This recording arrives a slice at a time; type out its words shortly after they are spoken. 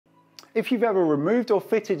If you've ever removed or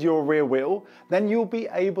fitted your rear wheel, then you'll be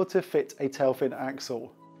able to fit a Tailfin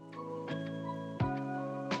axle.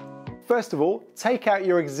 First of all, take out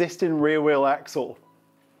your existing rear wheel axle.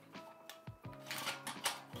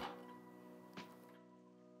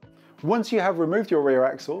 Once you have removed your rear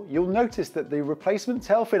axle, you'll notice that the replacement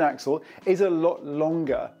Tailfin axle is a lot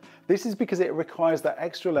longer. This is because it requires that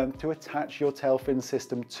extra length to attach your Tailfin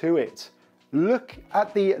system to it. Look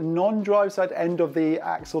at the non-drive side end of the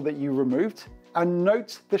axle that you removed and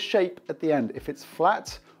note the shape at the end, if it's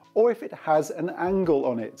flat or if it has an angle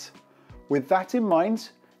on it. With that in mind,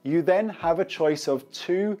 you then have a choice of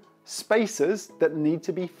two spacers that need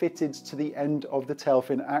to be fitted to the end of the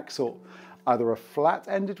Tailfin axle. Either a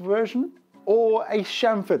flat-ended version or a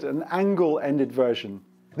chamfered, an angle-ended version.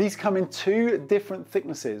 These come in two different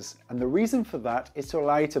thicknesses, and the reason for that is to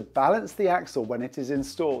allow you to balance the axle when it is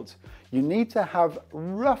installed. You need to have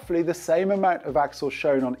roughly the same amount of axle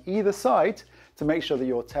shown on either side to make sure that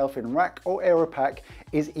your Tailfin Rack or AeroPack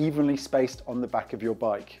is evenly spaced on the back of your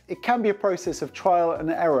bike. It can be a process of trial and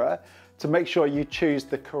error to make sure you choose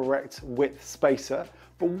the correct width spacer.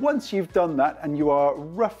 But once you've done that and you are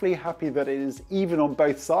roughly happy that it is even on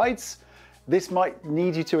both sides, this might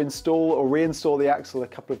need you to install or reinstall the axle a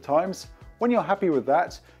couple of times. When you're happy with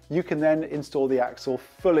that, you can then install the axle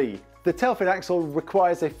fully. The Tailfin axle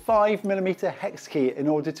requires a 5mm hex key in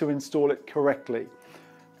order to install it correctly.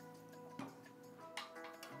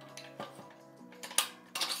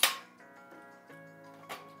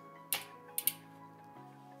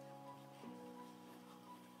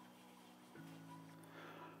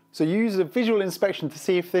 So use a visual inspection to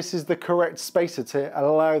see if this is the correct spacer to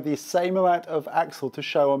allow the same amount of axle to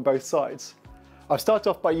show on both sides. I've started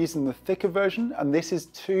off by using the thicker version, and this is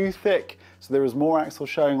too thick, so there is more axle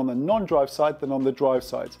showing on the non-drive side than on the drive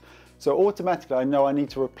side. So automatically I know I need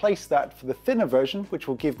to replace that for the thinner version, which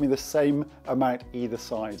will give me the same amount either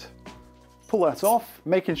side. Pull that off,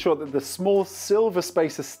 making sure that the small silver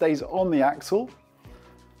spacer stays on the axle.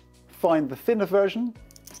 Find the thinner version,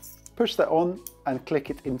 push that on and click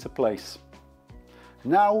it into place.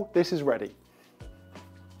 Now this is ready.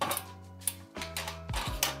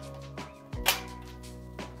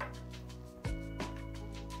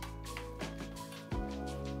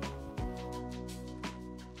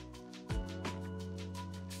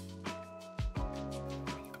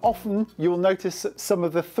 Often you'll notice some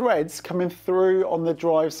of the threads coming through on the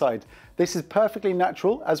drive side. This is perfectly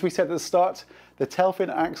natural. As we said at the start, the Tailfin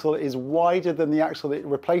axle is wider than the axle it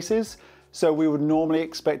replaces, so we would normally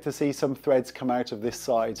expect to see some threads come out of this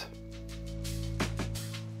side.